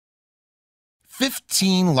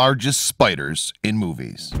15 largest spiders in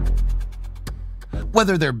movies.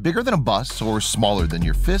 Whether they're bigger than a bus or smaller than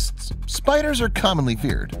your fists, spiders are commonly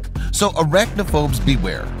feared. So arachnophobes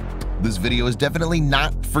beware. This video is definitely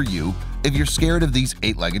not for you if you're scared of these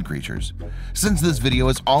 8-legged creatures, since this video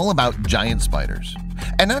is all about giant spiders.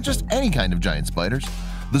 And not just any kind of giant spiders.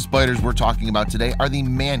 The spiders we're talking about today are the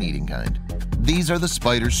man-eating kind. These are the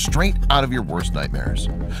spiders straight out of your worst nightmares.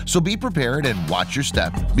 So be prepared and watch your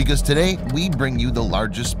step, because today we bring you the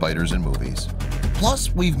largest spiders in movies.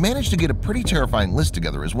 Plus, we've managed to get a pretty terrifying list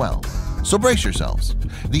together as well. So brace yourselves.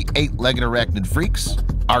 The 8-legged arachnid freaks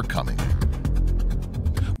are coming.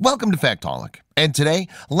 Welcome to Factaholic, and today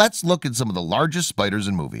let's look at some of the largest spiders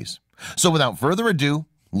in movies. So without further ado,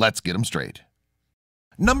 let's get them straight.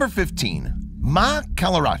 Number 15. Ma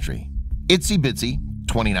Kalaratri, Itsy Bitsy,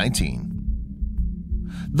 2019.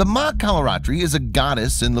 The Ma Kalaratri is a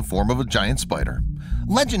goddess in the form of a giant spider.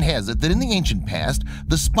 Legend has it that in the ancient past,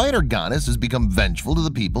 the spider goddess has become vengeful to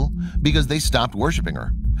the people because they stopped worshiping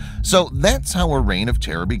her. So that's how her reign of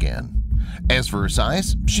terror began. As for her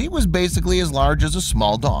size, she was basically as large as a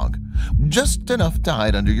small dog, just enough to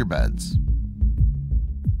hide under your beds.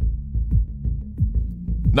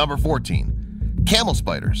 Number 14. Camel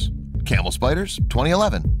spiders. Camel spiders,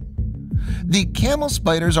 2011. The camel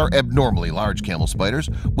spiders are abnormally large camel spiders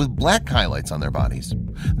with black highlights on their bodies.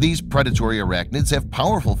 These predatory arachnids have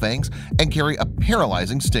powerful fangs and carry a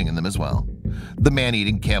paralyzing sting in them as well. The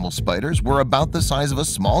man-eating camel spiders were about the size of a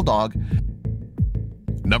small dog.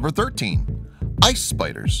 Number 13. Ice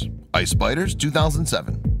spiders. Ice spiders,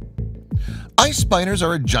 2007. Ice spiders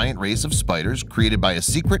are a giant race of spiders created by a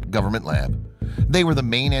secret government lab. They were the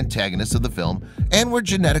main antagonists of the film and were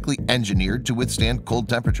genetically engineered to withstand cold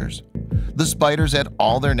temperatures. The spiders had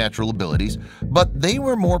all their natural abilities, but they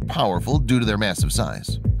were more powerful due to their massive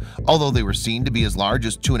size. Although they were seen to be as large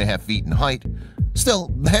as 2.5 feet in height,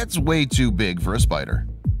 still, that's way too big for a spider.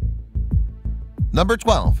 Number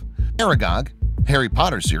 12. Aragog, Harry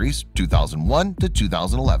Potter series, 2001 to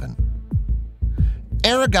 2011.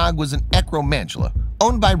 Aragog was an acromantula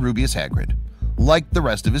owned by Rubeus Hagrid. Like the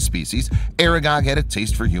rest of his species, Aragog had a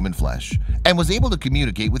taste for human flesh and was able to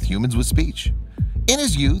communicate with humans with speech. In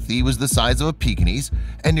his youth, he was the size of a Pekingese,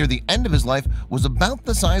 and near the end of his life was about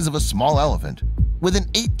the size of a small elephant, with an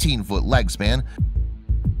 18-foot leg span.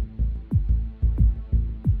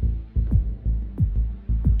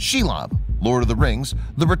 Shelob, Lord of the Rings,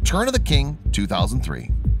 The Return of the King,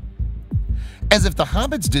 2003. As if the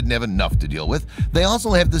hobbits didn't have enough to deal with, they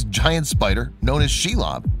also have this giant spider known as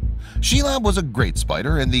Shelob. Shelob was a great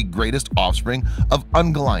spider and the greatest offspring of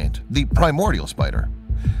Ungoliant, the primordial spider.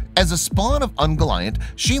 As a spawn of Ungoliant,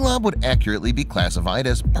 Shelob would accurately be classified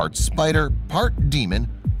as part spider, part demon,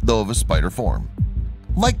 though of a spider form.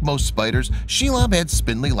 Like most spiders, Shelob had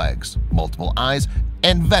spindly legs, multiple eyes,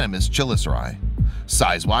 and venomous chelicerae.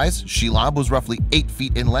 Size-wise, Shelob was roughly 8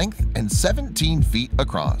 feet in length and 17 feet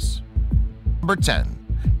across. Number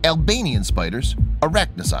 10. Albanian spiders,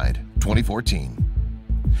 Arachnicide, 2014.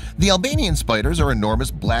 The Albanian spiders are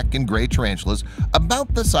enormous black and gray tarantulas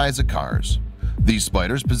about the size of cars. These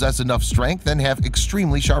spiders possess enough strength and have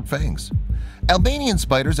extremely sharp fangs. Albanian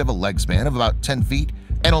spiders have a leg span of about 10 feet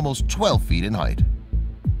and almost 12 feet in height.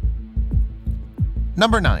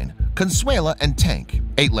 Number 9. Consuela and Tank,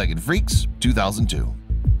 8-legged freaks, 2002.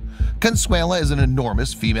 Consuela is an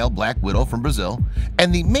enormous female black widow from Brazil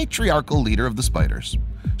and the matriarchal leader of the spiders.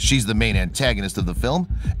 She's the main antagonist of the film,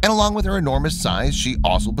 and along with her enormous size, she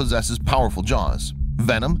also possesses powerful jaws,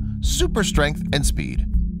 venom, super strength, and speed.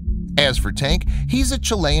 As for Tank, he's a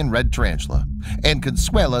Chilean red tarantula and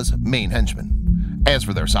Consuela's main henchman. As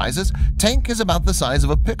for their sizes, Tank is about the size of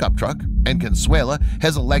a pickup truck and Consuela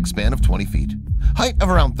has a leg span of 20 feet, height of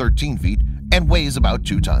around 13 feet, and weighs about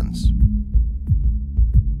 2 tons.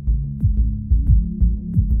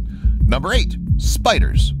 Number 8.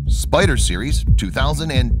 Spiders, Spider series,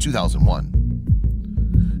 2000 and 2001.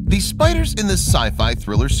 The spiders in this sci-fi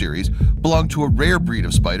thriller series belong to a rare breed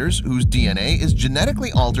of spiders whose DNA is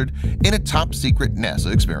genetically altered in a top-secret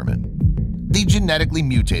NASA experiment. The genetically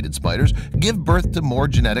mutated spiders give birth to more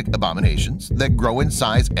genetic abominations that grow in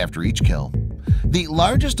size after each kill. The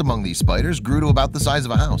largest among these spiders grew to about the size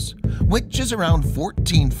of a house, which is around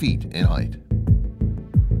 14 feet in height.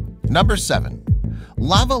 Number 7.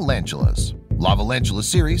 Lavalantulas, Lavalantula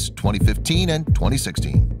series, 2015 and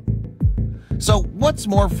 2016. So what's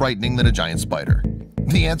more frightening than a giant spider?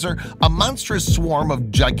 The answer, a monstrous swarm of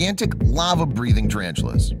gigantic lava-breathing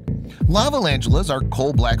tarantulas. Lavalantulas are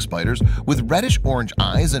coal-black spiders with reddish-orange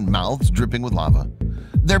eyes and mouths dripping with lava.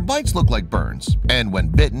 Their bites look like burns, and when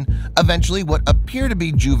bitten, eventually what appear to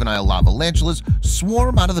be juvenile lavalantulas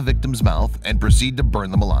swarm out of the victim's mouth and proceed to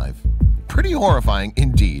burn them alive. Pretty horrifying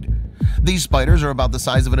indeed. These spiders are about the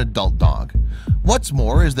size of an adult dog. What's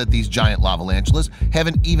more is that these giant lavalantulas have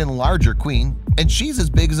an even larger queen, and she's as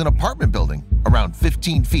big as an apartment building, around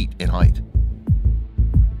 15 feet in height.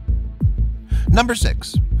 Number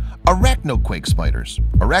 6. Arachnoquake spiders.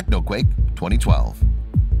 Arachnoquake 2012.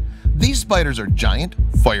 These spiders are giant,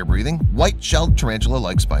 fire-breathing, white-shelled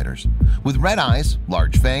tarantula-like spiders with red eyes,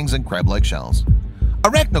 large fangs, and crab-like shells.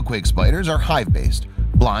 Arachnoquake spiders are hive-based,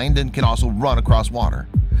 blind, and can also run across water.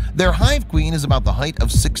 Their hive queen is about the height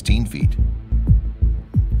of 16 feet.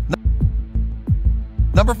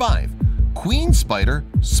 Number 5. Queen spider,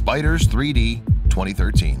 Spiders 3D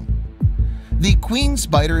 2013. The queen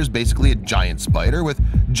spider is basically a giant spider with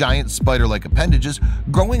giant spider-like appendages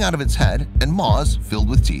growing out of its head and maws filled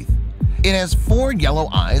with teeth. It has 4 yellow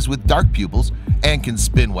eyes with dark pupils and can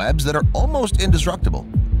spin webs that are almost indestructible.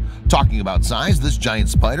 Talking about size, this giant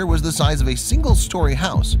spider was the size of a single-story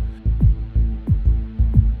house.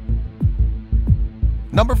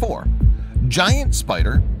 Number 4. Giant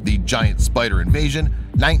spider, the giant spider invasion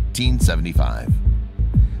 1975.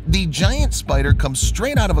 The giant spider comes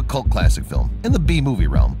straight out of a cult classic film in the B-movie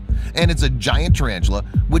realm, and it's a giant tarantula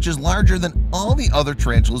which is larger than all the other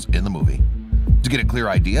tarantulas in the movie. To get a clear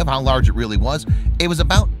idea of how large it really was, it was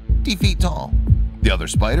about 50 feet tall. The other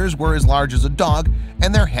spiders were as large as a dog,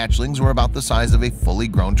 and their hatchlings were about the size of a fully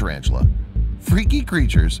grown tarantula. Freaky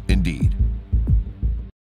creatures indeed.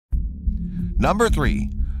 Number 3.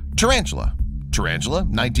 Tarantula. Tarantula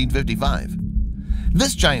 1955.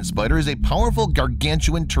 This giant spider is a powerful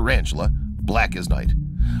gargantuan tarantula, black as night.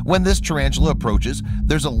 When this tarantula approaches,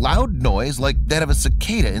 there's a loud noise like that of a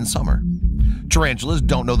cicada in summer. Tarantulas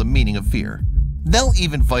don't know the meaning of fear. They'll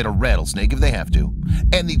even fight a rattlesnake if they have to.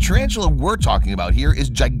 And the tarantula we're talking about here is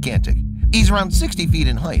gigantic. He's around 60 feet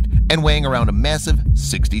in height and weighing around a massive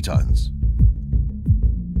 60 tons.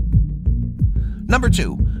 Number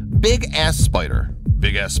 2. Big Ass Spider.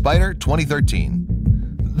 Big Ass Spider 2013.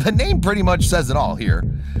 The name pretty much says it all here.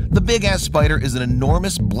 The big ass spider is an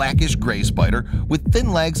enormous blackish gray spider with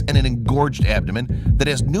thin legs and an engorged abdomen that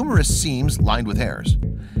has numerous seams lined with hairs.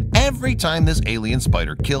 Every time this alien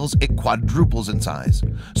spider kills, it quadruples in size.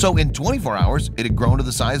 So in 24 hours, it had grown to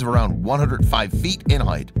the size of around 105 feet in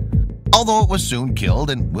height. Although it was soon killed,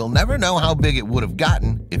 and we'll never know how big it would have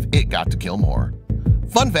gotten if it got to kill more.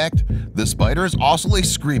 Fun fact, this spider is also a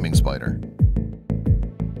screaming spider.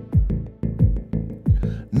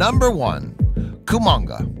 Number 1.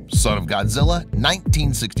 Kumonga, son of Godzilla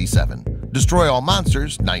 1967, Destroy All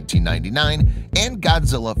Monsters 1999, and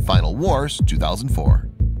Godzilla Final Wars 2004.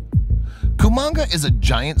 Kumonga is a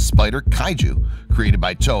giant spider kaiju created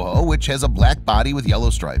by Toho which has a black body with yellow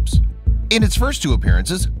stripes. In its first 2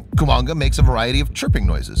 appearances, Kumonga makes a variety of chirping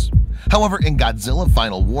noises. However, in Godzilla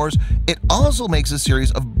Final Wars, it also makes a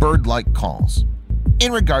series of bird-like calls.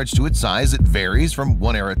 In regards to its size, it varies from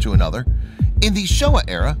one era to another. In the Showa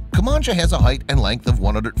era, Kumonga has a height and length of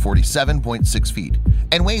 147.6 feet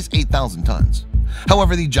and weighs 8,000 tons.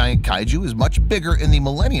 However, the giant kaiju is much bigger in the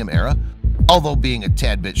Millennium era, although being a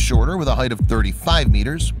tad bit shorter with a height of 35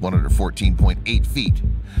 meters, 114.8 feet.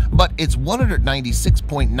 But it's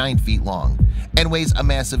 196.9 feet long and weighs a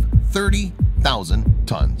massive 30,000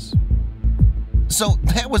 tons. So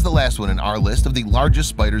that was the last one in our list of the largest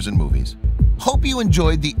spiders in movies. Hope you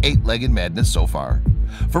enjoyed the 8-legged madness so far.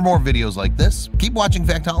 For more videos like this, keep watching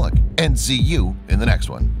Factaholic, and see you in the next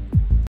one.